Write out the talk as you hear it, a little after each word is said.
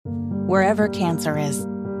Wherever cancer is,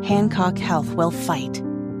 Hancock Health will fight.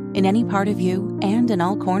 In any part of you and in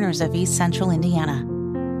all corners of East Central Indiana.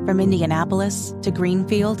 From Indianapolis to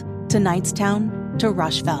Greenfield to Knightstown to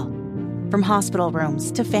Rushville. From hospital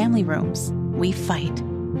rooms to family rooms, we fight.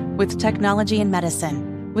 With technology and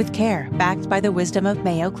medicine, with care backed by the wisdom of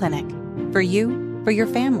Mayo Clinic. For you, for your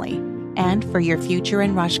family, and for your future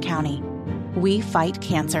in Rush County. We fight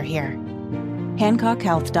cancer here.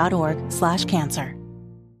 HancockHealth.org/cancer.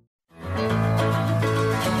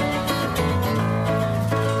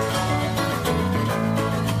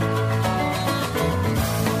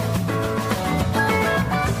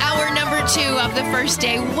 Hour number 2 of the first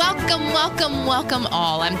day. Welcome, welcome, welcome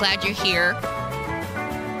all. I'm glad you're here.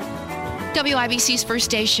 WIBC's first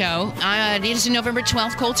day show. It is November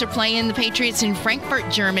 12th. Colts are playing the Patriots in Frankfurt,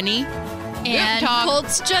 Germany. And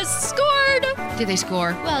Colts just scored. Did they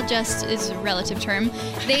score? Well, just is a relative term.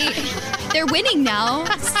 They're winning now,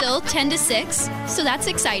 still 10-6. So that's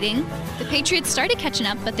exciting. The Patriots started catching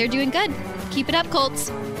up, but they're doing good. Keep it up, Colts.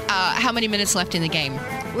 How many minutes left in the game?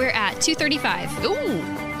 We're at 2:35. Ooh.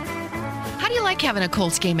 How do you like having a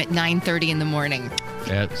Colts game at 9:30 in the morning?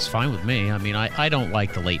 It's fine with me. I mean, I don't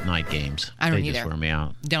like the late night games. I don't They either. just wear me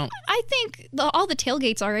out. Don't. I think all the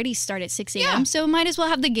tailgates already start at 6 a.m., Yeah. so might as well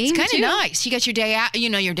have the game, It's kind too. of nice. You got your day out. You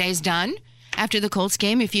know, your day's done after the Colts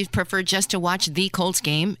game. If you prefer just to watch the Colts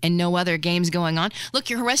game and no other games going on, look,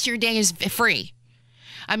 your rest of your day is free.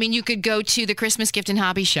 I mean, you could go to the Christmas Gift and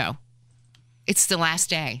Hobby Show. It's the last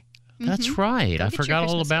day. That's right. Go I get your forgot all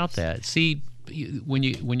Christmas about gifts. that. See, when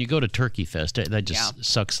you go to Turkey Fest, that just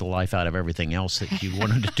sucks the life out of everything else that you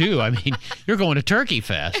wanted to do. I mean, you're going to Turkey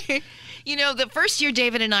Fest. You know, the first year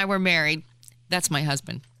David and I were married, that's my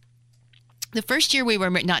husband. The first year we were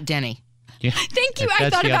married, not Denny. Yeah. Thank you. I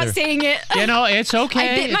That's thought the about other- saying it. You know, it's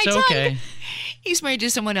okay. I bit my It's tongue. okay. He's married to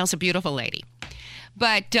someone else, a beautiful lady.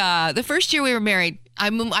 But the first year we were married, I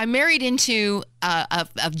married into a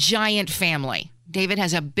giant family. David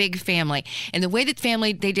has a big family. And the way that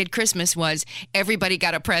family, they did Christmas was everybody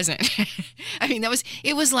got a present. I mean,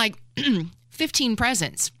 it was like 15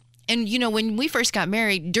 presents. And, you know, when we first got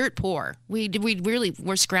married, dirt poor. We really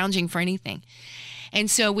were scrounging for anything.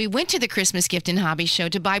 And so we went to the Christmas Gift and Hobby Show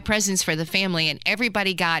to buy presents for the family. And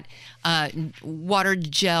everybody got water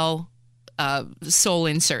gel sole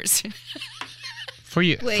inserts. For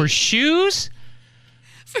you, Wait. for shoes?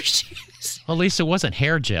 For shoes. Well, at least it wasn't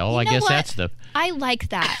hair gel. I know guess what? that's the. I like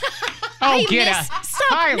that. Oh, get out! Stop.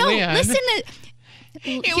 Hi, No, Lynn. listen to...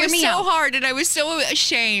 It Hear was me so out. hard, and I was so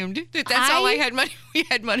ashamed that that's all I had money. We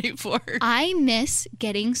had money for. I miss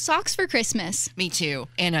getting socks for Christmas. Me too,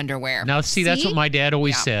 and underwear. Now, see, that's See? what my dad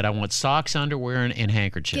always Yeah. said. I want socks, underwear, and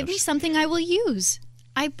handkerchiefs. Give me something I will use.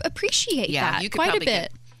 I appreciate Yeah, that you could quite a probably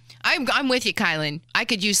bit. I'm with you, Kylan. I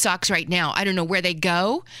could use socks right now. I don't know where they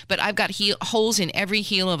go, but I've got holes in every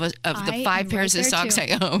heel of the I 5 am pairs right of there, socks too.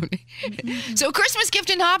 I own. So Christmas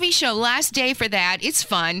Gift and Hobby Show, last day for that. It's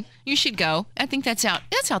fun. You should go. I think that's out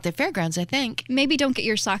at the fairgrounds, I think. Maybe don't get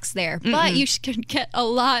your socks there, but you should get a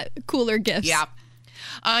lot cooler gifts. Yeah.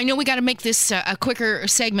 I know we got to make this a quicker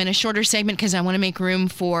segment, a shorter segment, because I want to make room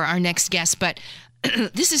for our next guest. But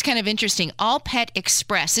this is kind of interesting. All Pet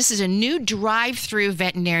Express. This is a new drive-through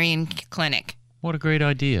veterinarian clinic. What a great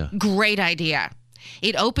idea. Great idea.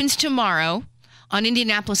 It opens tomorrow on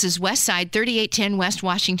Indianapolis's west side, 3810 West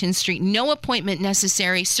Washington Street. No appointment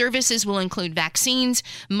necessary. Services will include vaccines,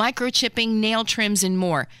 microchipping, nail trims, and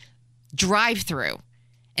more. Drive-through.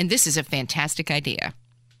 And this is a fantastic idea.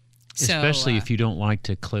 Especially if you don't like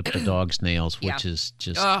to clip the dog's nails, which Yeah. is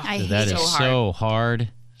just I hate that it. is so hard.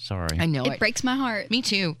 Sorry. I know It breaks my heart. Me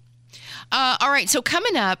too. All right, so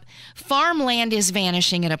coming up, farmland is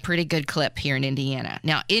vanishing at a pretty good clip here in Indiana.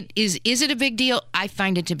 Now, is it a big deal? I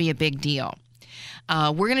find it to be a big deal.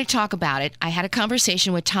 We're going to talk about it. I had a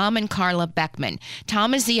conversation with Tom and Carla Beckman.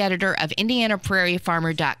 Tom is the editor of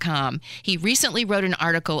IndianaPrairieFarmer.com. He recently wrote an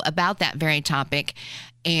article about that very topic,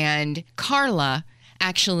 and Carla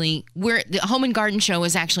actually, the Home and Garden Show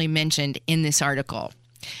was actually mentioned in this article,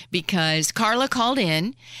 because Carla called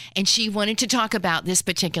in and she wanted to talk about this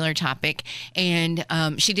particular topic, and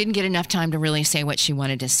she didn't get enough time to really say what she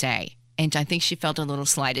wanted to say. And I think she felt a little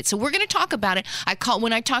slighted. So we're going to talk about it.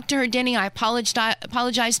 When I talked to her, Denny, I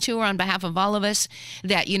apologized to her on behalf of all of us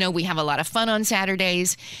that, you know, we have a lot of fun on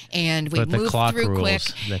Saturdays and we But the move clock through rules. quick.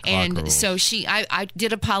 The clock And rules. so I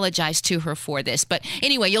did apologize to her for this. But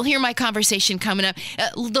anyway, you'll hear my conversation coming up.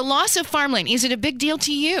 The loss of farmland, is it a big deal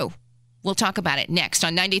to you? We'll talk about it next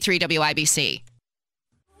on 93 WIBC.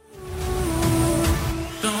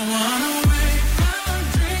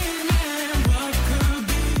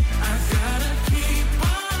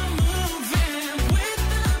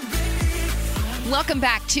 Welcome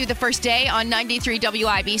back to the first day on 93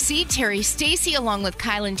 WIBC. Terri, Stacy, along with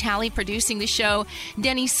Kyle and Tally, producing the show.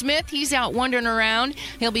 Denny Smith, he's out wandering around.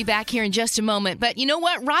 He'll be back here in just a moment. But you know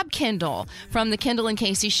what? Rob Kendall from the Kendall and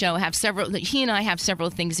Casey show he and I have several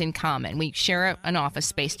things in common. We share an office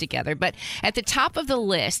space together. But at the top of the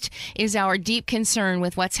list is our deep concern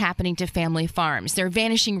with what's happening to family farms. They're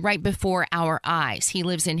vanishing right before our eyes. He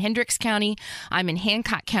lives in Hendricks County. I'm in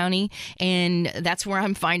Hancock County. And that's where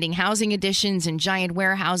I'm finding housing additions and giant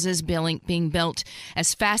warehouses being built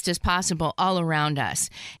as fast as possible all around us.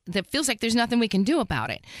 It feels like there's nothing we can do about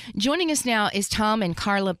it. Joining us now is Tom and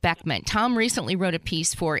Carla Beckman. Tom recently wrote a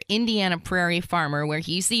piece for Indiana Prairie Farmer, where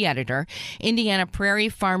he's the editor,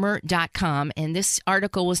 IndianaPrairieFarmer.com, and this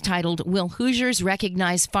article was titled, "Will Hoosiers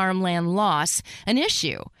Recognize Farmland Loss an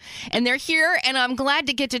Issue?" And they're here, and I'm glad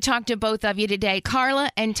to get to talk to both of you today. Carla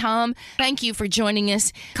and Tom, thank you for joining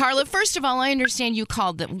us. Carla, first of all, I understand you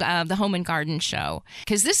called the Home and Garden Show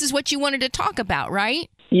because this is what you wanted to talk about, right?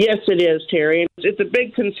 Yes, it is, Terry. It's a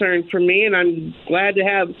big concern for me, and I'm glad to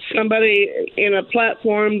have somebody in a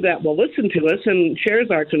platform that will listen to us and shares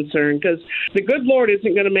our concern, because the good Lord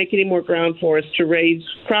isn't going to make any more ground for us to raise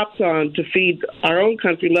crops on to feed our own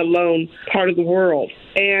country, let alone part of the world.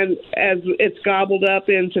 And as it's gobbled up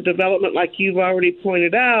into development, like you've already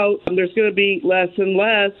pointed out, there's going to be less and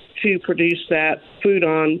less to produce that food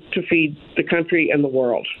on to feed the country and the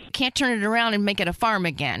world. Can't turn it around and make it a farm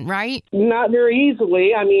again, right? Not very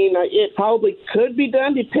easily. I mean, it probably could be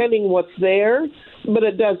done depending what's there, but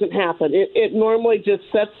it doesn't happen. It normally just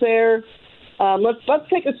sits there. Let's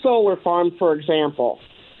take a solar farm, for example.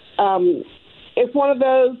 If one of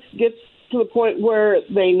those gets to the point where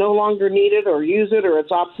they no longer need it or use it, or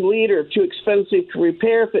it's obsolete or too expensive to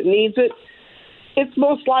repair if it needs it, it's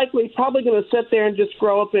most likely probably going to sit there and just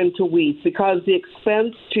grow up into weeds, because the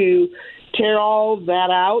expense to tear all that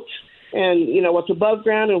out and, what's above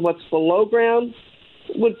ground and what's below ground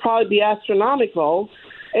would probably be astronomical.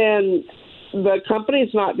 And the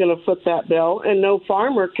company's not going to foot that bill, and no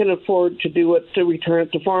farmer can afford to do it to return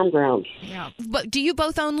it to farm ground. Yeah. But do you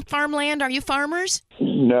both own farmland? Are you farmers?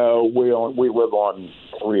 No, we live on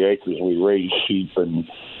 3 acres. We raise sheep and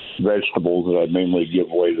vegetables that I mainly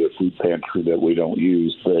give away to the food pantry that we don't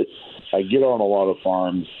use. But I get on a lot of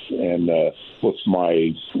farms, and with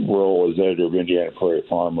my role as editor of Indiana Prairie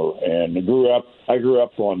Farmer, and I grew up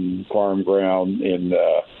on farm ground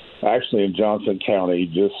actually in Johnson County,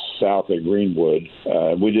 just south of Greenwood.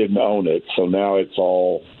 We didn't own it, so now it's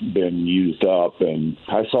all been used up, and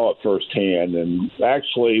I saw it firsthand. And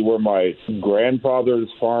actually, where my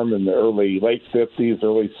grandfather's farm in the late 50s,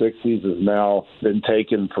 early 60s has now been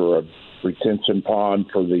taken for a retention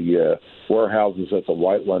pond for the warehouses at the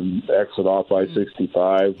Whiteland exit off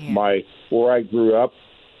I-65. Yeah. Where I grew up,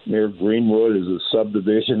 near Greenwood, is a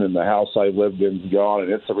subdivision, and the house I lived in is gone,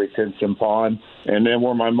 and it's a retention pond. And then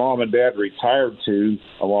where my mom and dad retired to,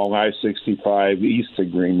 along I-65 east of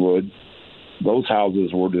Greenwood, those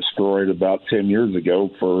houses were destroyed about 10 years ago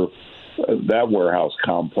for that warehouse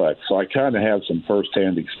complex. So I kind of have some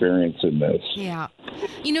firsthand experience in this. Yeah.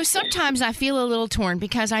 Sometimes I feel a little torn,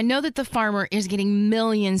 because I know that the farmer is getting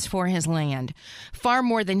millions for his land, far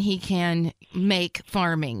more than he can make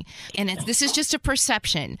farming. And this is just a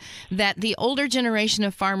perception that the older generation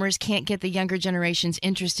of farmers can't get the younger generations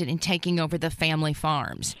interested in taking over the family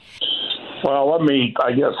farms. Well, let me,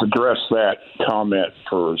 address that comment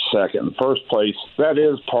for a second. In the first place, that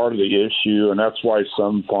is part of the issue, and that's why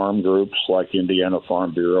some farm groups like Indiana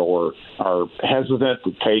Farm Bureau are hesitant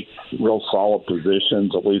to take real solid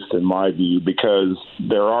positions, at least in my view, because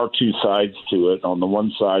there are two sides to it. On the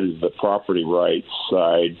one side is the property rights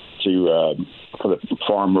side for the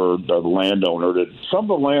farmer, the landowner. Some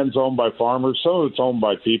of the land's owned by farmers, some of it's owned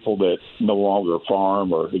by people that no longer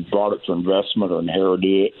farm or who bought it for investment or inherited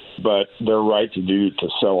it, but their right to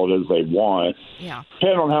sell it as they want. Yeah.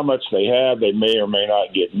 Depending on how much they have, they may or may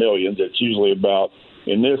not get millions. It's usually about,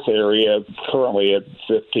 in this area, currently at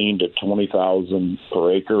 $15,000 to $20,000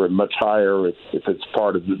 per acre, and much higher if it's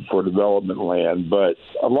for development land. But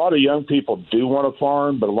a lot of young people do want to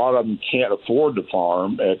farm, but a lot of them can't afford to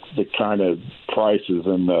farm at the kind of prices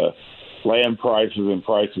and the land prices and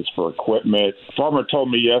prices for equipment. A farmer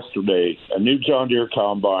told me yesterday, a new John Deere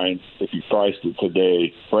combine, if you priced it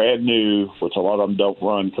today, brand new, which a lot of them don't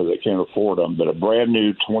run because they can't afford them, but a brand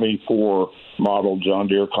new 24 model John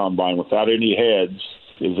Deere combine without any heads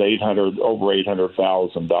is over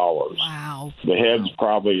 $800,000. Wow. The heads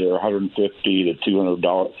probably are $150,000 to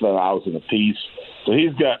 $200,000 a piece. So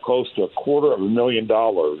he's got close to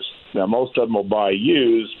 $250,000. Now, most of them will buy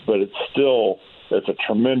used, but it's still it's a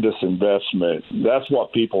tremendous investment. That's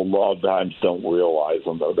what people a lot of times don't realize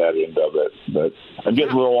on that end of it. But I'm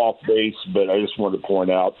getting a little off base, but I just wanted to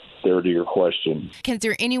point out there to your question. Is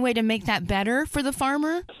there any way to make that better for the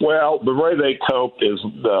farmer? Well, the way they cope is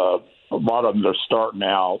a lot of them are starting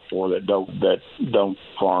out or that don't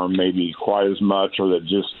farm maybe quite as much or that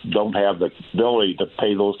just don't have the ability to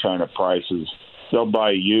pay those kind of prices. They'll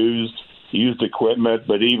buy used equipment,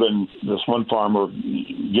 but even this one farmer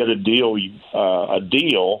get a deal. A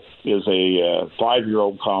deal is a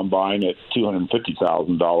 5-year-old combine at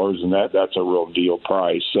 $250,000, and that's a real deal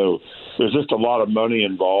price. So there's just a lot of money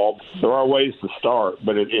involved. There are ways to start,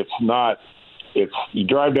 but it's not. It's you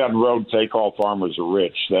drive down the road and think all farmers are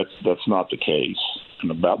rich. That's not the case. And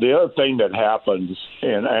about the other thing that happens,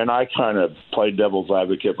 and I kind of played devil's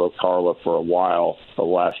advocate with Carla for a while the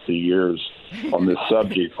last few years on this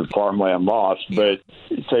subject of farmland loss, but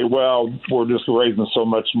say, well, we're just raising so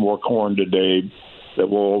much more corn today that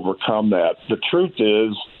we'll overcome that. The truth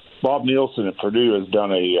is, Bob Nielsen at Purdue has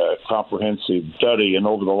done a comprehensive study, and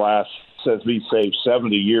over the last, says we saved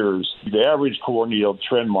 70 years, the average corn yield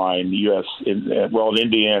trend line in the U.S., in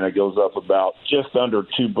Indiana goes up about just under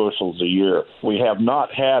 2 bushels a year. We have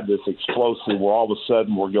not had this explosive where all of a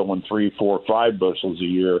sudden we're going 3, 4, 5 bushels a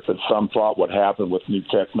year that some thought would happen with new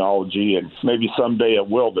technology, and maybe someday it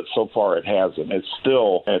will, but so far it hasn't. It's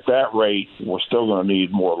still, at that rate, we're still going to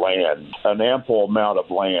need more land, an ample amount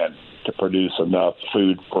of land to produce enough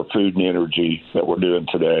food for food and energy that we're doing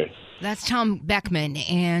today. That's Tom Beckman,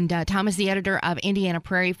 and Tom is the editor of Indiana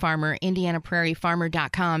Prairie Farmer,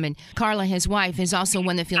 indianaprairiefarmer.com, and Carla, his wife, is also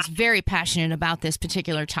one that feels very passionate about this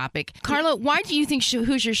particular topic. Carla, why do you think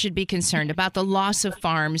Hoosiers should be concerned about the loss of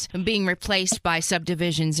farms being replaced by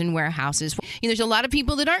subdivisions and warehouses? There's a lot of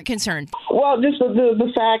people that aren't concerned. Well, just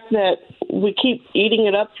the fact that we keep eating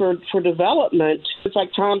it up for development. It's like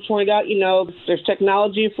Tom pointed out, there's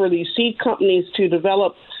technology for these seed companies to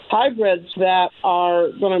develop hybrids that are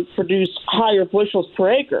going to produce higher bushels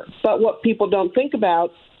per acre. But what people don't think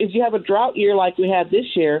about is you have a drought year like we had this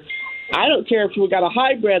year. I don't care if we got a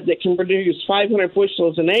hybrid that can produce 500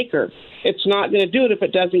 bushels an acre. It's not going to do it if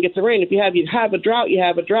it doesn't get the rain. If you have a drought, you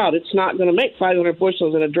have a drought. It's not going to make 500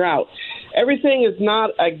 bushels in a drought. Everything is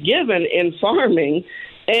not a given in farming,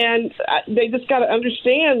 and they just got to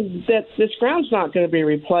understand that this ground's not going to be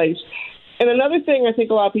replaced. And another thing I think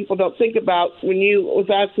a lot of people don't think about when you was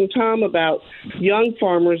asking Tom about young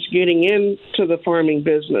farmers getting into the farming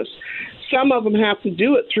business, some of them have to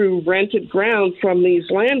do it through rented ground from these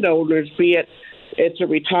landowners, be it it's a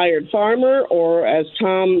retired farmer or, as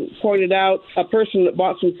Tom pointed out, a person that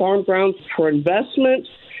bought some farm ground for investment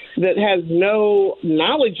that has no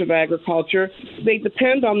knowledge of agriculture. They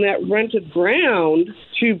depend on that rented ground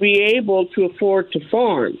to be able to afford to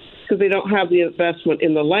farm, because they don't have the investment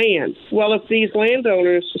in the land. Well, if these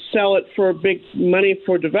landowners sell it for big money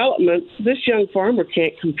for development, this young farmer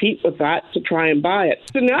can't compete with that to try and buy it.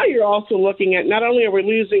 So now you're also looking at not only are we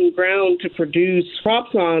losing ground to produce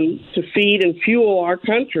crops on to feed and fuel our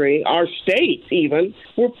country, our state even,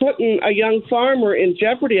 we're putting a young farmer in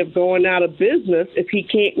jeopardy of going out of business if he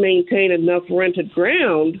can't maintain enough rented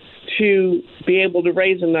ground to be able to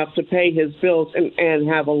raise enough to pay his bills and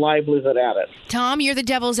have a livelihood at it. Tom, you're the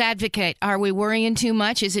devil's advocate. Are we worrying too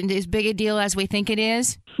much? Is it as big a deal as we think it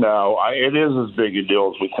is? No, it is as big a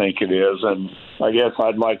deal as we think it is. And I guess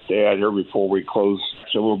I'd like to add here before we close,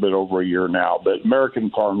 it's a little bit over a year now, but American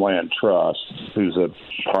Farmland Trust, who's a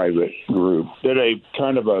private group, did a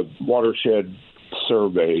kind of a watershed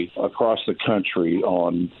survey across the country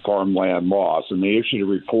on farmland loss, and they issued a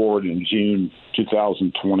report in June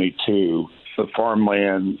 2022, the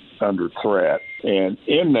farmland under threat. And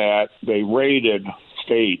in that, they rated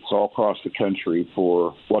states all across the country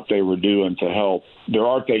for what they were doing to help. There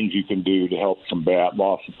are things you can do to help combat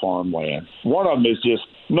loss of farmland. One of them is just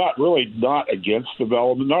not against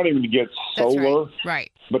development, not even against solar.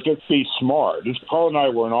 Right. But just be smart. Carl and I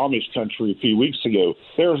were in Amish country a few weeks ago.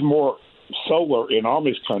 There's more solar in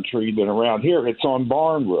Amish country than around here. It's on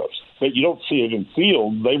barn roofs, but you don't see it in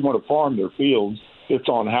fields. They want to farm their fields. It's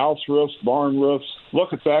on house roofs, barn roofs.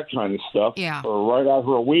 Look at that kind of stuff. Yeah. Or right out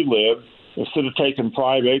where we live, instead of taking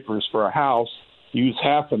 5 acres for a house, use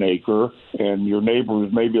half an acre, and your neighbor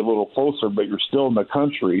is maybe a little closer, but you're still in the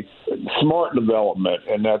country. Smart development,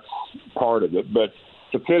 and that's part of it. But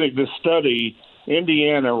to finish this study,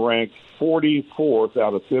 Indiana ranked 44th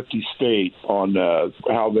out of 50 states on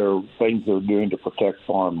how they're doing to protect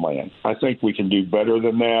farmland. I think we can do better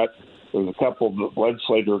than that. There's a couple of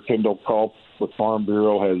legislators, Kendall Culp with Farm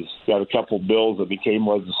Bureau has got a couple bills that became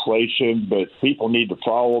legislation, but people need to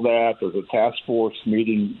follow that. There's a task force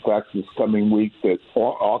meeting, in fact, this coming week that's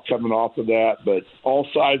all coming off of that, but all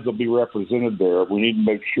sides will be represented there. We need to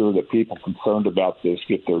make sure that people concerned about this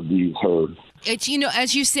get their views heard. It's,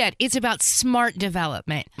 as you said, it's about smart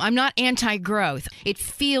development. I'm not anti-growth. It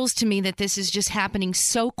feels to me that this is just happening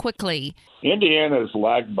so quickly. Indiana has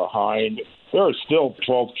lagged behind. There are still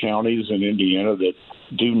 12 counties in Indiana that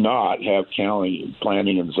do not have county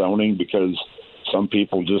planning and zoning because some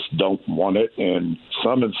people just don't want it, and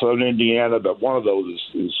some in southern Indiana, but one of those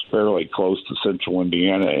is fairly close to central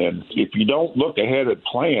Indiana. And if you don't look ahead and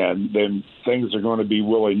plan, then things are going to be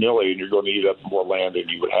willy-nilly, and you're going to eat up more land than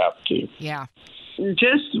you would have to. Yeah.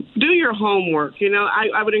 Just do your homework.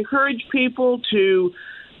 I would encourage people to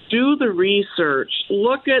do the research,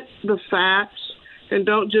 look at the facts, and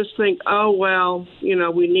don't just think, oh, well,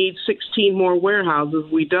 we need 16 more warehouses.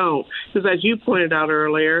 We don't. Because as you pointed out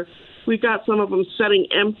earlier, we've got some of them sitting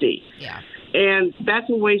empty. Yeah. And that's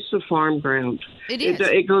a waste of farm ground. It is.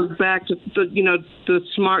 It goes back to the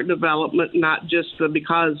smart development, not just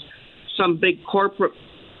because some big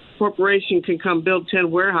corporation can come build 10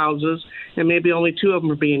 warehouses and maybe only 2 of them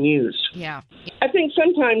are being used. Yeah. I think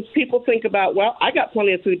sometimes people think about, well, I got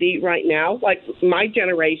plenty of food to eat right now, like my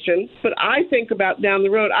generation, but I think about down the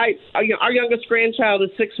road. Our youngest grandchild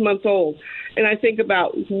is 6 months old, and I think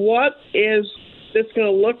about what is this going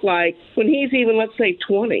to look like when he's even, let's say,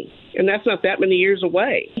 20, and that's not that many years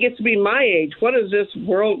away. He gets to be my age. What is this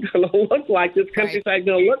world going to look like, this countryside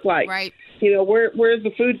going to look like? Right. Where's the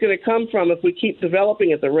food going to come from if we keep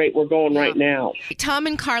developing at the rate we're going right now? Tom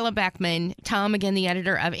and Carla Beckman. Tom, again, the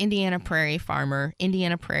editor of Indiana Prairie Farmer,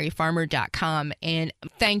 indianaprairiefarmer.com. And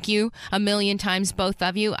thank you a million times, both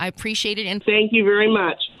of you. I appreciate it. And thank you very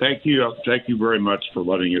much. Thank you. Thank you very much for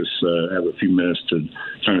letting us have a few minutes to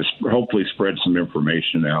kind of hopefully spread some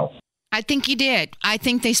information out. I think you did. I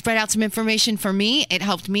think they spread out some information for me. It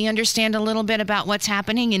helped me understand a little bit about what's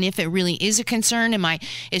happening and if it really is a concern.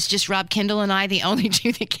 It's just Rob Kendall and I, the only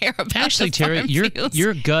two that care about Actually, the farm Terri, fields.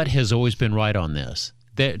 your gut has always been right on this.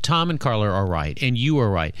 Tom and Carla are right, and you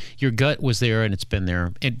are right. Your gut was there, and it's been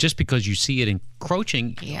there. And just because you see it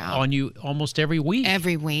encroaching on you almost every week.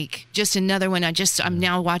 Every week. Just another one. I'm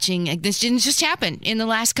now watching. This didn't just happen in the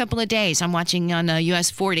last couple of days. I'm watching on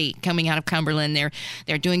US 40 coming out of Cumberland. They're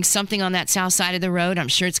doing something on that south side of the road. I'm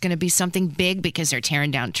sure it's going to be something big because they're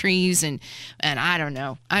tearing down trees, and I don't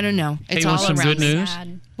know. It's all some around good news?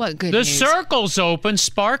 What good the news? The circle's open.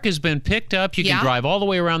 Spark has been picked up. You can drive all the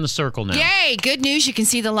way around the circle now. Yay! Good news. You can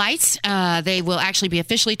see the lights. They will actually be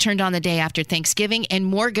officially turned on the day after Thanksgiving. And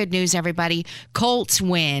more good news, everybody. Colts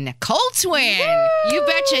win. Woo! You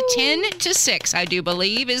betcha. 10-6, I do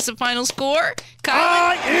believe, is the final score.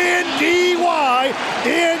 INDY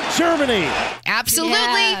in Germany. Absolutely.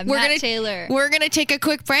 Yeah, Taylor. We're gonna take a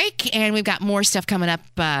quick break, and we've got more stuff coming up.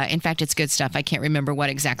 In fact, it's good stuff. I can't remember what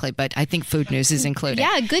exactly, but I think food news is included.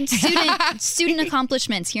 Yeah, good student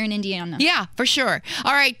accomplishments here in Indiana. Yeah, for sure.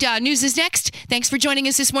 All right, news is next. Thanks for joining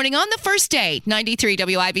us this morning on the first day, 93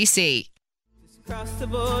 WIBC. Across the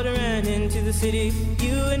border and into the city,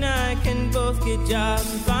 you and I can both get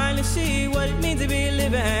jobs and finally see what it means to be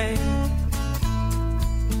living.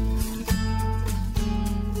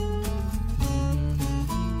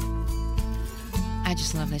 I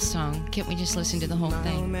just love this song. Can't we just listen to the whole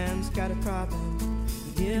thing?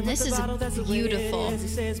 This is beautiful.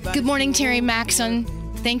 Good morning, Terri Maxon.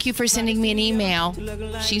 Thank you for sending me an email.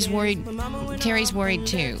 She's worried. Terry's worried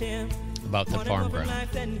too. About the farm ground.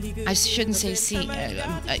 I shouldn't say C.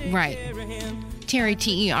 Right. Terry,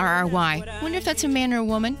 Terry. Wonder if that's a man or a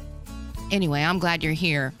woman. Anyway, I'm glad you're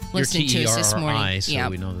here listening to us this morning. So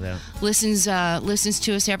we know that. Listens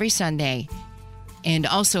to us every Sunday. And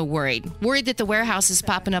also worried that the warehouses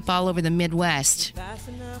popping up all over the Midwest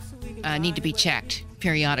need to be checked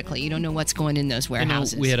periodically. You don't know what's going in those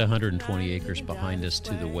warehouses. We had 120 acres behind us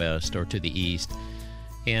to the west or to the east.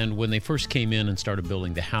 And when they first came in and started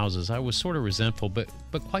building the houses, I was sort of resentful. But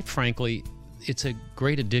quite frankly, it's a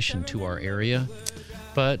great addition to our area.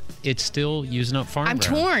 But it's still using up farm ground.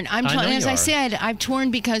 Torn. As I said, I'm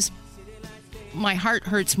torn because my heart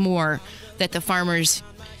hurts more that the farmers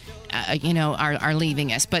are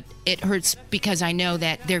leaving us, but it hurts because I know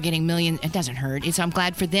that they're getting millions. It doesn't hurt. I'm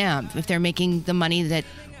glad for them if they're making the money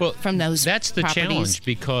from those. That's the properties. challenge,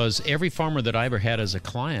 because every farmer that I ever had as a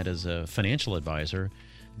client, as a financial advisor,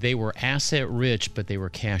 they were asset rich, but they were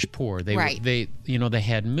cash poor. They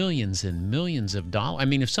had millions and millions of dollars. I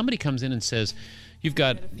mean, if somebody comes in and says, you've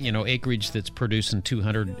got, acreage that's producing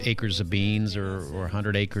 200 acres of beans or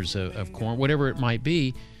 100 acres of corn, whatever it might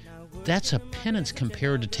be, that's a penance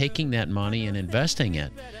compared to taking that money and investing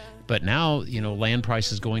it. But now, land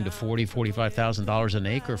prices going to $40,000-$45,000 an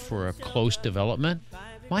acre for a close development.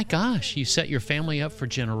 My gosh, you set your family up for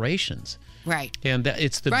generations. Right. And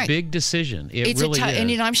it's the big decision. It really is. And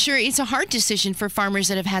I'm sure it's a hard decision for farmers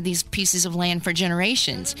that have had these pieces of land for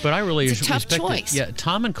generations. But I really it's a tough respect choice. it. Yeah,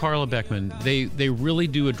 Tom and Carla Beckman, they really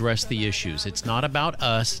do address the issues. It's not about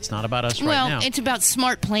us. It's not about us right now. Well, it's about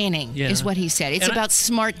smart planning, is what he said. It's about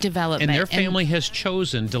smart development. And their family has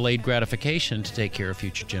chosen delayed gratification to take care of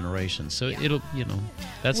future generations. So it'll,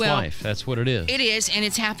 that's life. That's what it is. It is, and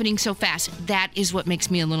it's happening so fast. That is what makes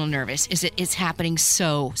me a little nervous, is that it's happening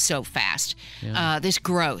so fast. Yeah. This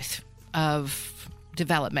growth of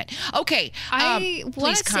development. Okay. I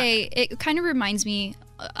want to say it kind of reminds me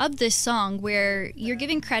of this song where you're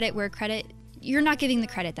giving credit where you're not giving the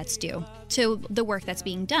credit that's due to the work that's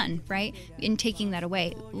being done, right? In taking that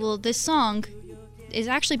away. Well, this song is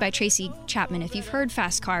actually by Tracy Chapman. If you've heard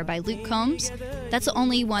Fast Car by Luke Combs, that's the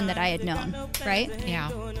only one that I had known, right?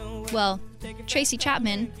 Yeah. Well, Tracy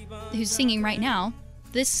Chapman, who's singing right now,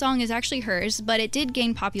 this song is actually hers, but it did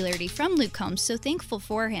gain popularity from Luke Combs, so thankful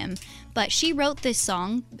for him. But she wrote this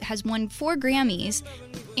song, has won 4 Grammys,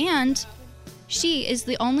 and she is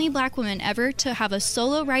the only black woman ever to have a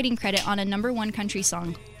solo writing credit on a #1 country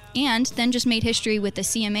song. And then just made history with the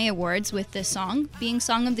CMA Awards with this song being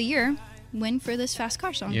Song of the Year win for this Fast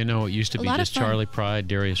Car song. It used to be just Charlie Pride,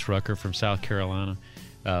 Darius Rucker from South Carolina.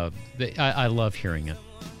 I love hearing it.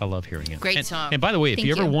 I love hearing it. Great song. And by the way, if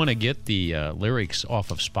you ever want to get the lyrics off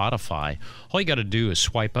of Spotify, all you got to do is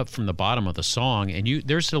swipe up from the bottom of the song, and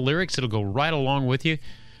there's the lyrics that'll go right along with you.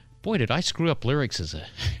 Boy, did I screw up lyrics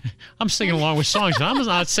I'm singing along with songs, and I'm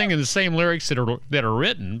not singing the same lyrics that are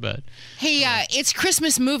written, but... Hey, it's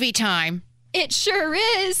Christmas movie time. It sure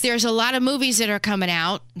is. There's a lot of movies that are coming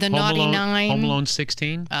out. The Naughty Nine. Home Alone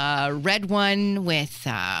 16. Red one with,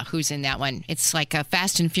 who's in that one? It's like a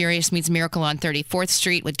Fast and Furious meets Miracle on 34th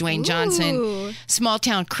Street with Dwayne Johnson. Small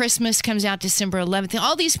Town Christmas comes out December 11th.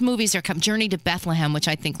 All these movies are coming. Journey to Bethlehem, which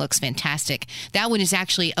I think looks fantastic. That one is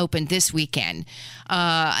actually open this weekend.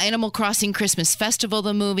 Animal Crossing Christmas Festival,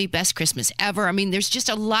 the movie, Best Christmas Ever. I mean, there's just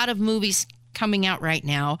a lot of movies coming out right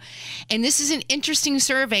now. And this is an interesting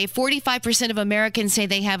survey. 45% of Americans say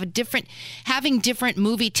they have having different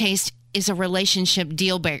movie taste is a relationship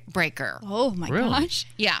deal breaker. Oh my gosh.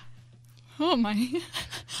 Yeah. Oh my.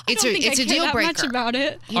 It's a deal breaker. Much about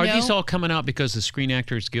it. Are these all coming out because the Screen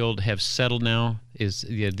Actors Guild have settled now?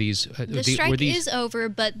 The strike is over,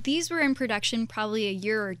 but these were in production probably a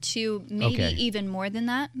year or two, maybe even more than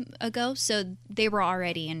that ago. So they were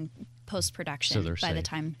already in post-production by the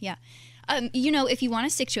time. Yeah. If you want to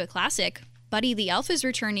stick to a classic, Buddy the Elf is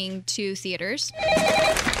returning to theaters.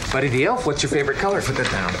 Buddy the Elf, what's your favorite color? Put that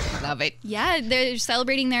down. Love it. Yeah, they're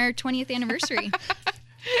celebrating their 20th anniversary.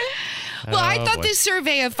 Well, I thought this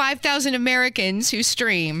survey of 5,000 Americans who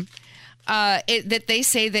stream, that they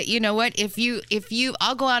say that, you know what,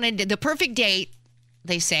 I'll go out and the perfect date,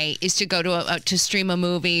 they say, is to go to stream a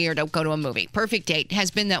movie or to go to a movie. Perfect date has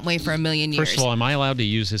been that way for a million years. First of all, am I allowed to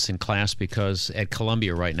use this in class? Because at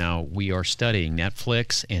Columbia right now, we are studying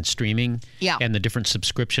Netflix and streaming and the different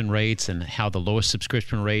subscription rates and how the lowest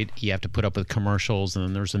subscription rate, you have to put up with commercials, and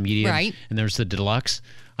then there's the medium, and there's the deluxe.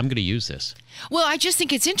 I'm going to use this. Well, I just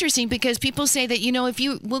think it's interesting because people say that,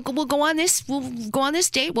 we'll go on this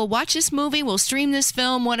date, we'll watch this movie, we'll stream this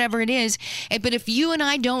film, whatever it is. But if you and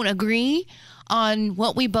I don't agree on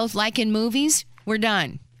what we both like in movies, we're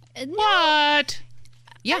done. What?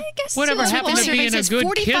 Yeah. I guess whatever happened to being a good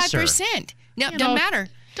 45%. Kisser? No, doesn't matter.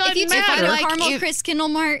 If you took on caramel Chris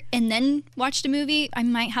Kindlemart and then watched a movie, I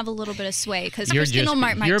might have a little bit of sway because Chris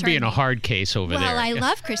Kindlemart might You're being a hard case over there. Well, I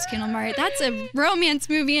love Chris Kindlemart. That's a romance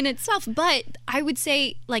movie in itself. But I would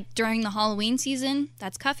say, during the Halloween season,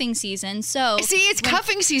 that's cuffing season. So see, it's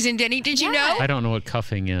cuffing season, Denny. Did you know? I don't know what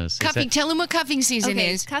cuffing is. Cuffing. Tell them what cuffing season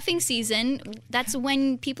is. Cuffing season. That's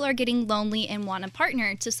when people are getting lonely and want a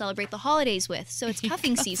partner to celebrate the holidays with. So it's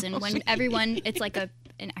cuffing season when everyone. It's like a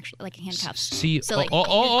handcuffs. See, so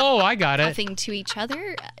I got it. Cuffing to each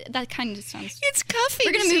other. That kind of sounds. It's cuffing.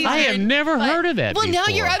 We're gonna move on. I have never heard of that. Well, before.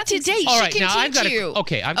 Now you're up to date. All right, she now I've got a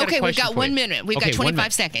question. We've got 1 minute. We've got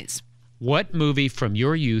 25 seconds. What movie from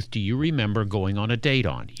your youth do you remember going on a date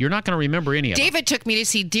on? You're not going to remember any of them. David took me to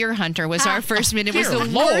see Deer Hunter. Was our first minute. It was the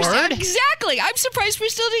Lord. worst. Exactly. I'm surprised we're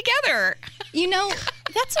still together.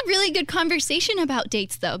 That's a really good conversation about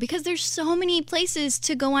dates, though, because there's so many places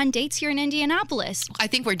to go on dates here in Indianapolis. I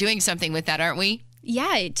think we're doing something with that, aren't we?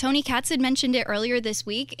 Yeah, Tony Katz had mentioned it earlier this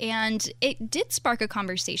week, and it did spark a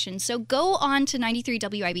conversation. So go on to 93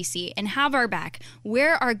 WIBC and have our back.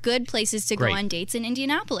 Where are good places to go on dates in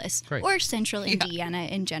Indianapolis or Central Indiana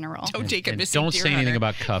in general? Don't take a missing Don't deer say anything hunter.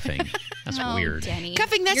 about cuffing. That's weird. Denny,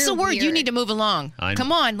 Cuffing, that's the word. weird. You need to move along.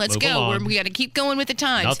 Come on, let's move go. along. We got to keep going with the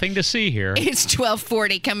times. Nothing to see here. It's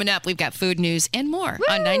 12:40 coming up. We've got food news and more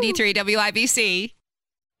on 93 WIBC.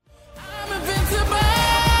 I'm invincible.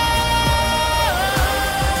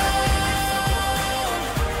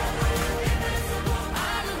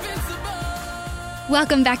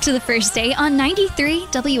 Welcome back to the first day on 93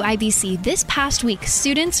 WIBC. This past week,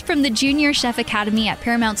 students from the Junior Chef Academy at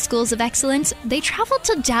Paramount Schools of Excellence, they traveled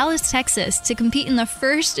to Dallas, Texas to compete in the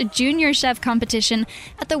first junior chef competition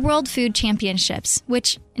at the World Food Championships,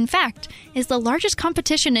 which, in fact, is the largest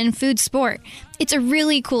competition in food sport. It's a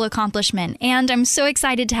really cool accomplishment, and I'm so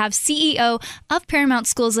excited to have CEO of Paramount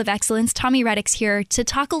Schools of Excellence, Tommy Reddix, here to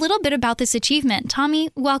talk a little bit about this achievement.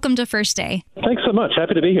 Tommy, welcome to First Day. Thanks so much.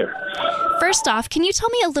 Happy to be here. First off, can you tell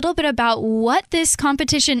me a little bit about what this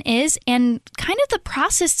competition is and kind of the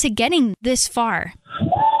process to getting this far?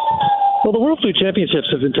 Well, the World Food Championships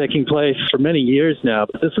have been taking place for many years now,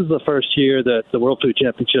 but this is the first year that the World Food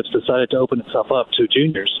Championships decided to open itself up to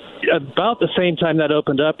juniors. About the same time that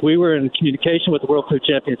opened up, we were in communication with the World Food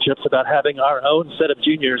Championships about having our own set of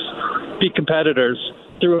juniors be competitors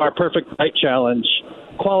through our Perfect Bite Challenge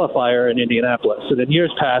qualifier in Indianapolis. And in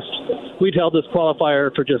years past, we'd held this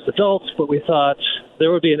qualifier for just adults, but we thought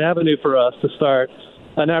there would be an avenue for us to start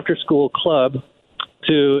an after-school club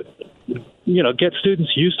to, get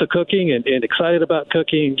students used to cooking and excited about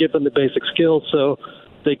cooking and give them the basic skills so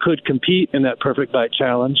they could compete in that Perfect Bite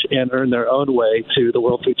Challenge and earn their own way to the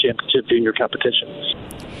World Food Championship junior competition.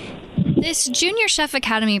 This Junior Chef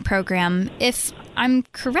Academy program, if I'm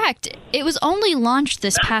correct, it was only launched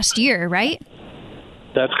this past year, right?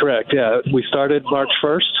 That's correct, yeah. We started March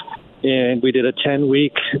 1st, and we did a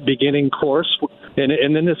 10-week beginning course. And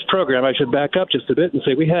in this program, I should back up just a bit and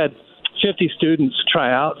say we had 50 students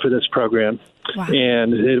try out for this program. Wow.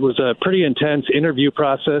 And it was a pretty intense interview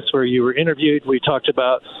process where you were interviewed. We talked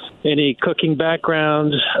about any cooking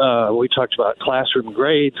background. We talked about classroom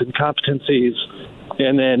grades and competencies,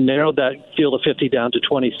 and then narrowed that field of 50 down to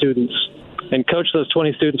 20 students and coached those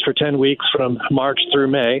 20 students for 10 weeks from March through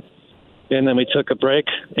May. And then we took a break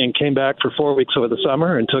and came back for 4 weeks over the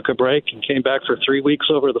summer and took a break and came back for 3 weeks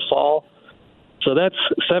over the fall. So that's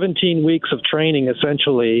 17 weeks of training,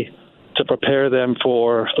 essentially, to prepare them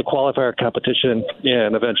for the qualifier competition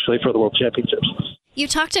and eventually for the World Championships. You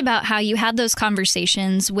talked about how you had those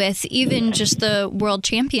conversations with even just the World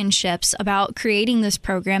Championships about creating this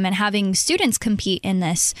program and having students compete in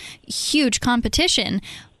this huge competition.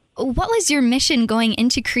 What was your mission going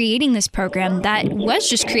into creating this program that was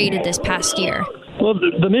just created this past year? Well,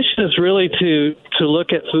 the mission is really to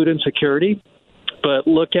look at food insecurity, but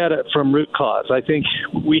look at it from root cause. I think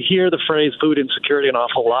we hear the phrase food insecurity an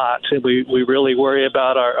awful lot, and we really worry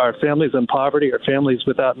about our families in poverty, our families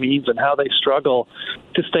without means, and how they struggle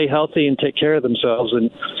to stay healthy and take care of themselves.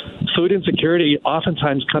 And food insecurity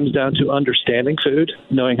oftentimes comes down to understanding food,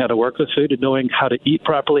 knowing how to work with food, and knowing how to eat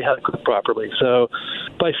properly, how to cook properly. So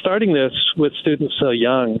by starting this with students so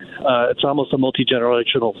young, it's almost a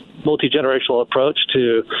multi-generational approach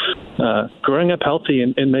to growing up healthy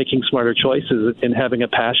and making smarter choices and having a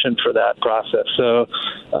passion for that process. So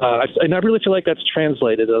and I really feel like that's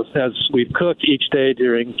translated as we've cooked each day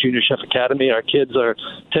during Junior Chef Academy. Our kids are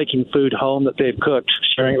taking food home that they've cooked,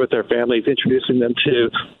 sharing it with their families, introducing them to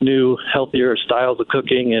new, healthier styles of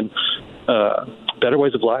cooking and better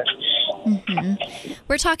ways of life. Mm-hmm.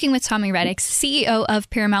 We're talking with Tommy Reddix, CEO of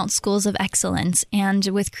Paramount Schools of Excellence, and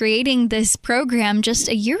with creating this program just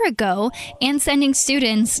a year ago and sending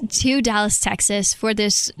students to Dallas, Texas for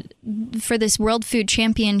this World Food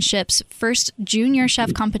Championships first junior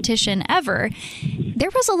chef competition ever,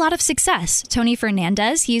 there was a lot of success. Tony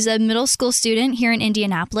Fernandez, he's a middle school student here in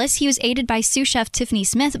Indianapolis. He was aided by sous chef Tiffany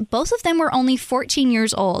Smith. Both of them were only 14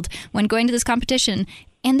 years old when going to this competition.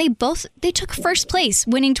 And they took first place,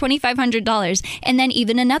 winning $2,500. And then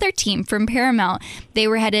even another team from Paramount, they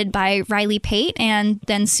were headed by Riley Pate and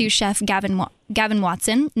then sous chef Gavin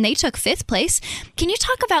Watson, and they took fifth place. Can you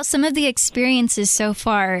talk about some of the experiences so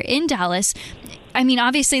far in Dallas? I mean,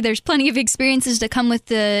 obviously there's plenty of experiences to come with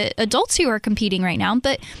the adults who are competing right now,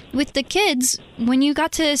 but with the kids, when you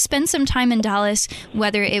got to spend some time in Dallas,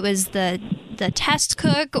 whether it was the test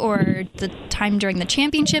cook or the time during the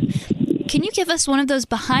championship, Can you give us one of those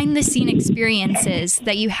behind-the-scene experiences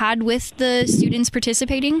that you had with the students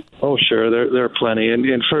participating? Oh, sure. There are plenty.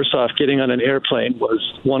 And first off, getting on an airplane was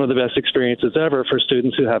one of the best experiences ever for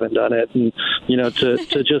students who haven't done it. And,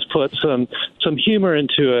 to just put some humor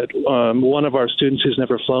into it, one of our students who's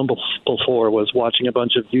never flown before was watching a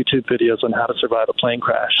bunch of YouTube videos on how to survive a plane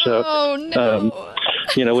crash. So,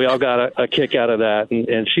 we all got a kick out of that,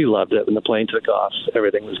 and she loved it. When the plane took off,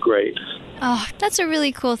 everything was great. Oh, that's a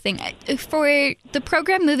really cool thing. For the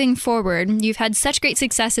program moving forward, you've had such great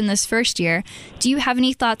success in this first year. Do you have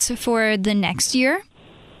any thoughts for the next year?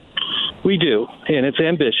 We do, and it's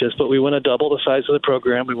ambitious, but we want to double the size of the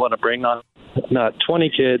program. We want to bring on not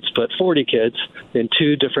 20 kids, but 40 kids in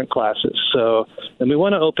 2 different classes. And we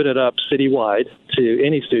want to open it up citywide to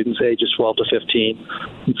any students ages 12 to 15.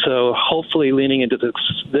 And so hopefully leaning into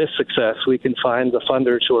this success, we can find the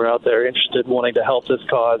funders who are out there interested in wanting to help this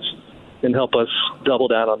cause and help us double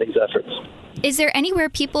down on these efforts. Is there anywhere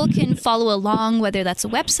people can follow along, whether that's a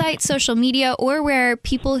website, social media, or where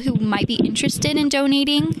people who might be interested in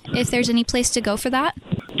donating, if there's any place to go for that?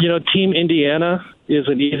 Team Indiana is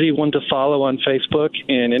an easy one to follow on Facebook,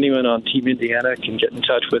 and anyone on Team Indiana can get in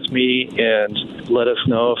touch with me and let us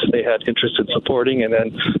know if they had interest in supporting. And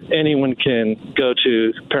then anyone can go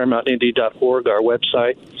to ParamountIndy.org, our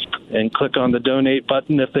website, and click on the donate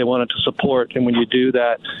button if they wanted to support. And when you do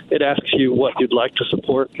that, it asks you what you'd like to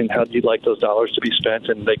support and how you'd like those dollars to be spent,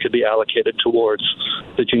 and they could be allocated towards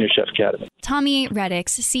the Junior Chef Academy. Tommy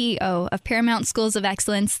Reddix, CEO of Paramount Schools of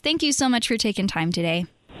Excellence, thank you so much for taking time today.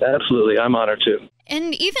 Absolutely. I'm honored too.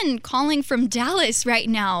 And even calling from Dallas right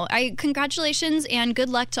now. Congratulations and good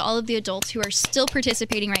luck to all of the adults who are still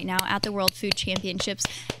participating right now at the World Food Championships.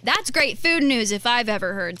 That's great food news if I've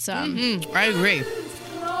ever heard some. Mm-hmm. I agree.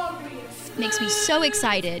 Makes me so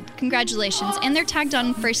excited. Congratulations. And they're tagged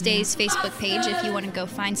on First Day's Facebook page if you want to go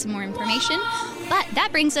find some more information. But that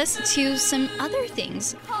brings us to some other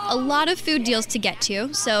things. A lot of food deals to get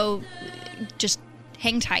to, so just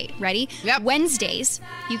hang tight. Ready? Yep. Wednesdays,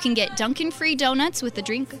 you can get Dunkin' free donuts with a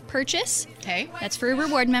drink purchase. Okay. That's for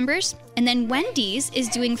reward members. And then Wendy's is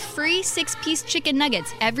doing free 6-piece chicken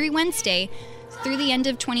nuggets every Wednesday through the end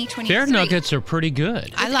of 2023. Their nuggets are pretty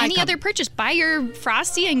good. I like any other purchase. Buy your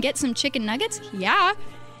Frosty and get some chicken nuggets. Yeah.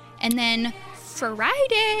 And then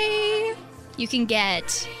Friday, you can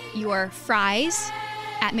get your fries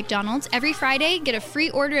at McDonald's. Every Friday, get a free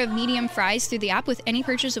order of medium fries through the app with any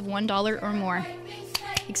purchase of $1 or more.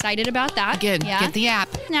 Excited about that. Good. Yeah. Get the app.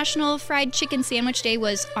 National Fried Chicken Sandwich Day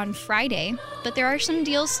was on Friday, but there are some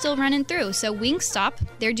deals still running through. So Wingstop,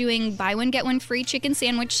 they're doing buy one, get one free chicken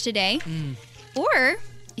sandwich today. Or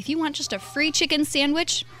if you want just a free chicken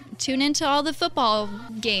sandwich, tune into all the football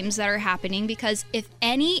games that are happening, because if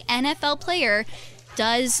any NFL player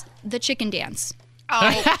does the chicken dance.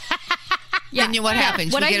 Oh. Then what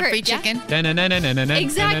happens? What we I get heard, a free chicken?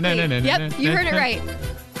 Exactly. Yep, you heard it right.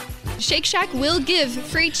 Shake Shack will give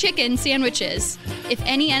free chicken sandwiches if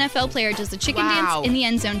any NFL player does the chicken dance in the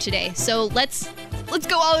end zone today. So let's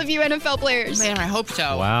go, all of you NFL players. Man, I hope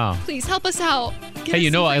so. Wow. Please help us out.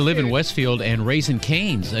 Hey, I live in Westfield, and Raising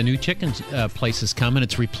Cane's, a new chicken place is coming.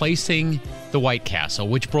 It's replacing the White Castle,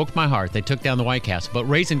 which broke my heart. They took down the White Castle, but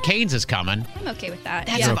Raising Cane's is coming. I'm okay with that.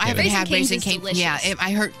 I haven't had Raising Cane's. Yeah,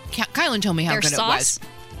 I heard Kylan told me how good it was.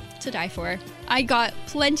 To die for. I got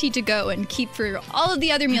plenty to go and keep for all of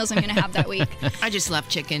the other meals I'm going to have that week. I just love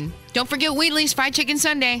chicken. Don't forget Wheatley's Fried Chicken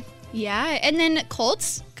Sunday. Yeah, and then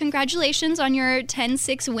Colts, congratulations on your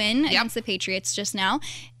 10-6 win against the Patriots just now.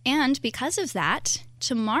 And because of that,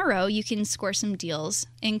 tomorrow you can score some deals,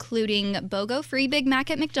 including BOGO free Big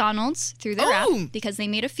Mac at McDonald's through their app because they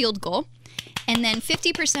made a field goal. And then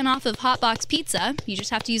 50% off of Hot Box Pizza. You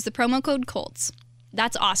just have to use the promo code Colts.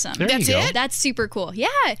 That's awesome. That's it? That's super cool. Yeah.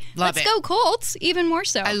 Let's go Colts. Even more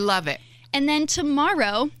so. I love it. And then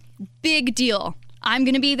tomorrow, big deal. I'm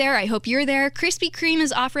going to be there. I hope you're there. Krispy Kreme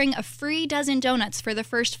is offering a free dozen donuts for the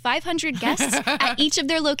first 500 guests at each of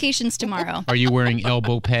their locations tomorrow. Are you wearing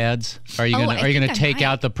elbow pads? Are you going to take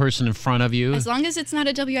out the person in front of you? As long as it's not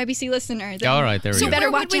a WIBC listener. Then all right, there we go. So better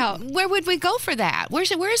watch out. Where would we go for that? Where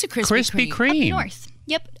is a Krispy Kreme? Up north.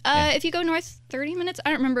 Yep. If you go north 30 minutes,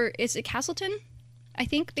 I don't remember. Is it Castleton? I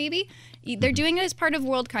think maybe. They're doing it as part of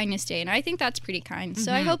World Kindness Day, and I think that's pretty kind.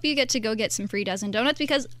 So I hope you get to go get some free dozen donuts,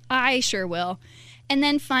 because I sure will. And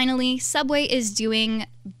then finally, Subway is doing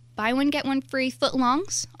buy one, get one free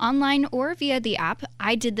footlongs online or via the app.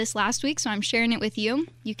 I did this last week, so I'm sharing it with you.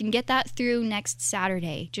 You can get that through next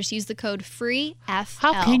Saturday. Just use the code FREEFL.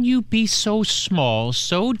 How can you be so small,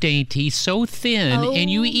 so dainty, so thin, and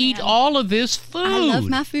you eat all of this food? I love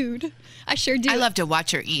my food. I sure do. I love to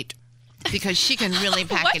watch her eat, because she can really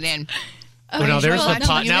pack it in. Well, now there's the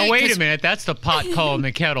pot. Now wait a Because minute. That's the pot calling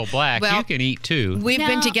the kettle black. Well, you can eat too. We've Now,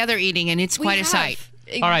 been together eating, and it's quite a sight.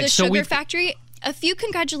 All right, the so Sugar we've- Factory. A few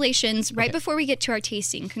congratulations right before we get to our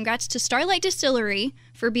tasting. Congrats to Starlight Distillery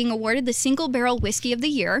for being awarded the Single Barrel Whiskey of the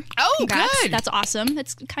Year. Oh, Congrats. good. That's awesome.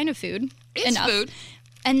 That's kind of food. It's food.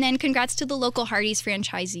 And then congrats to the local Hardee's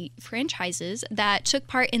franchises that took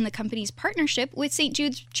part in the company's partnership with St.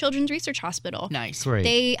 Jude's Children's Research Hospital. Nice. Great.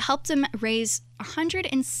 They helped them raise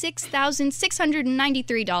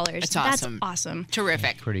 $106,693. That's awesome. That's awesome.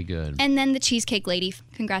 Terrific. Pretty good. And then the Cheesecake Lady,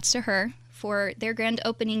 congrats to her for their grand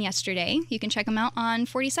opening yesterday. You can check them out on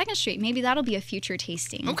 42nd Street. Maybe that'll be a future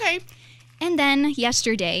tasting. Okay. And then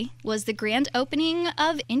yesterday was the grand opening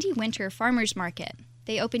of Indie Winter Farmers Market.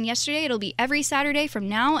 They opened yesterday. It'll be every Saturday from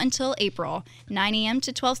now until April, 9 a.m.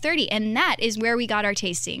 to 12:30. And that is where we got our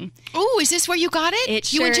tasting. Oh, is this where you got it?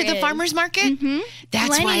 It You went to sure the is. farmer's market? Mm-hmm.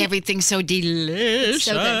 That's why everything's so delicious.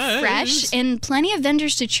 So good, fresh, and plenty of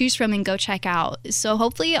vendors to choose from and go check out. So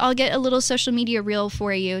hopefully I'll get a little social media reel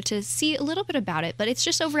for you to see a little bit about it. But it's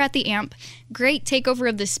just over at the AMP. Great takeover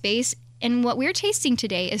of the space. And what we're tasting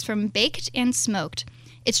today is from Baked and Smoked.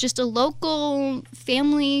 It's just a local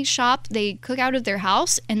family shop. They cook out of their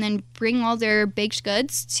house and then bring all their baked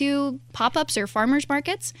goods to pop-ups or farmers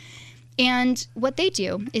markets. And what they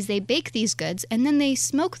do is they bake these goods and then they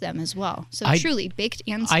smoke them as well. So truly baked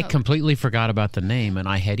and smoked. I completely forgot about the name, and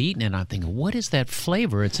I had eaten it. And I'm thinking, what is that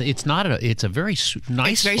flavor? It's not a. It's a very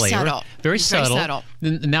nice It's very flavor. subtle. Very It's very subtle. subtle.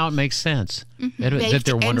 Now it makes sense that Baked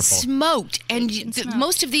they're and wonderful. smoked. And smoked.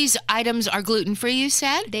 most of these items are gluten-free, you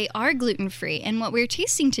said? They are gluten-free. And what we're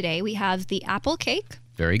tasting today, we have the apple cake,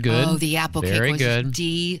 Very good. Oh, the apple cake Very was good.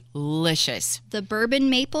 delicious. the bourbon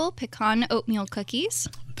maple pecan oatmeal cookies.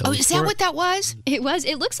 Oh, is that what that was? It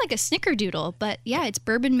looks like a snickerdoodle, but yeah, it's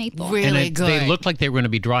bourbon maple. Really And good. they looked like they were going to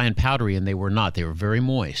be dry and powdery, and they were not. They were very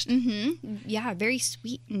moist. Yeah, very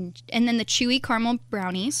sweet. And then the chewy caramel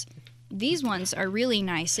brownies. These ones are really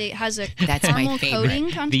nice. It has a That's my caramel favorite. coating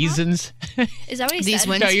on top. These ones? Is that what he These said?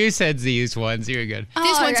 ones? No, you said these ones. You're good.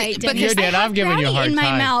 These All ones- right, but Dennis. you did. I have I'm giving you a brownie hard in my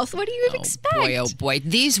time. mouth. What do you expect? Boy, oh boy.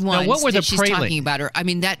 These ones what were that the she's praline? talking about are, I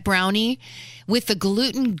mean, that brownie with the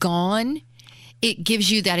gluten gone, it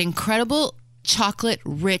gives you that incredible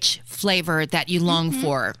chocolate-rich flavor that you long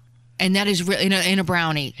for. And that is really in a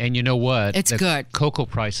brownie. And you know what? It's the good. Cocoa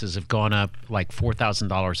prices have gone up like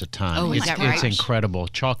 $4,000 a ton. Oh, is that It's right? incredible.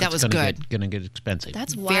 That Chocolate's was going good. to get expensive.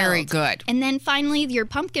 That's wild. Very good. And then finally, your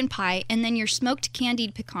pumpkin pie, and then your smoked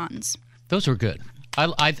candied pecans. Those were good.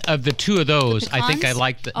 I of the two of those, I think I pecans?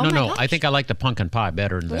 like the Oh my I gosh. think I like the pumpkin pie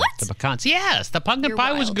better than What? the pecans. Yes, the pumpkin You're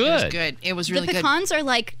pie was wild. It was good. good. It was really The good. pecans are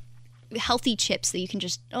like healthy chips that you can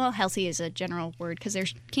just, healthy is a general word because they're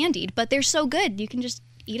candied, but they're so good. You can just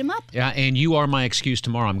eat them up. Yeah, and you are my excuse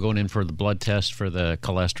tomorrow. I'm going in for the blood test for the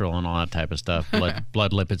cholesterol and all that type of stuff,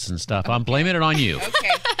 blood lipids and stuff. I'm blaming it on you.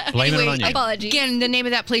 Okay. Blaming it on you. Apologies. Again, the name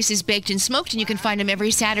of that place is Baked and Smoked, and you can find them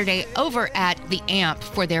every Saturday over at the AMP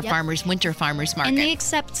for their winter farmers market. And they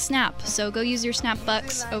accept Snap, so go use your Snap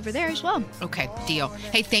bucks over there as well. Okay, deal.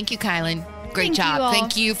 Hey, thank you, Kylan. Great Thank you job. all.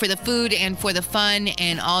 Thank you for the food and for the fun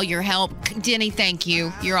and all your help. Denny, thank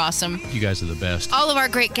you. You're awesome. You guys are the best. All of our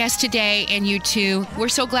great guests today, and you too. We're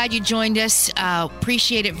so glad you joined us.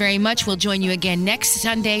 Appreciate it very much. We'll join you again next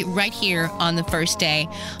Sunday right here on the first day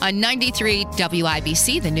on 93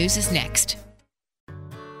 WIBC. The news is next.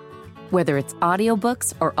 Whether it's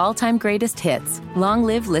audiobooks or all-time greatest hits, long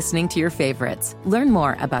live listening to your favorites. Learn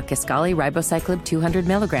more about Kisqali Ribociclib 200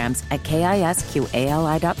 milligrams at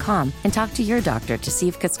KISQALI.com and talk to your doctor to see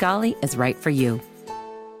if Kisqali is right for you.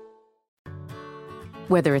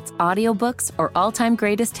 Whether it's audiobooks or all-time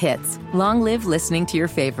greatest hits, long live listening to your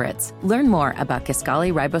favorites. Learn more about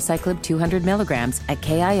Kisqali Ribociclib 200 milligrams at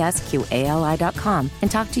KISQALI.com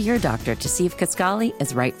and talk to your doctor to see if Kisqali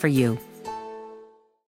is right for you.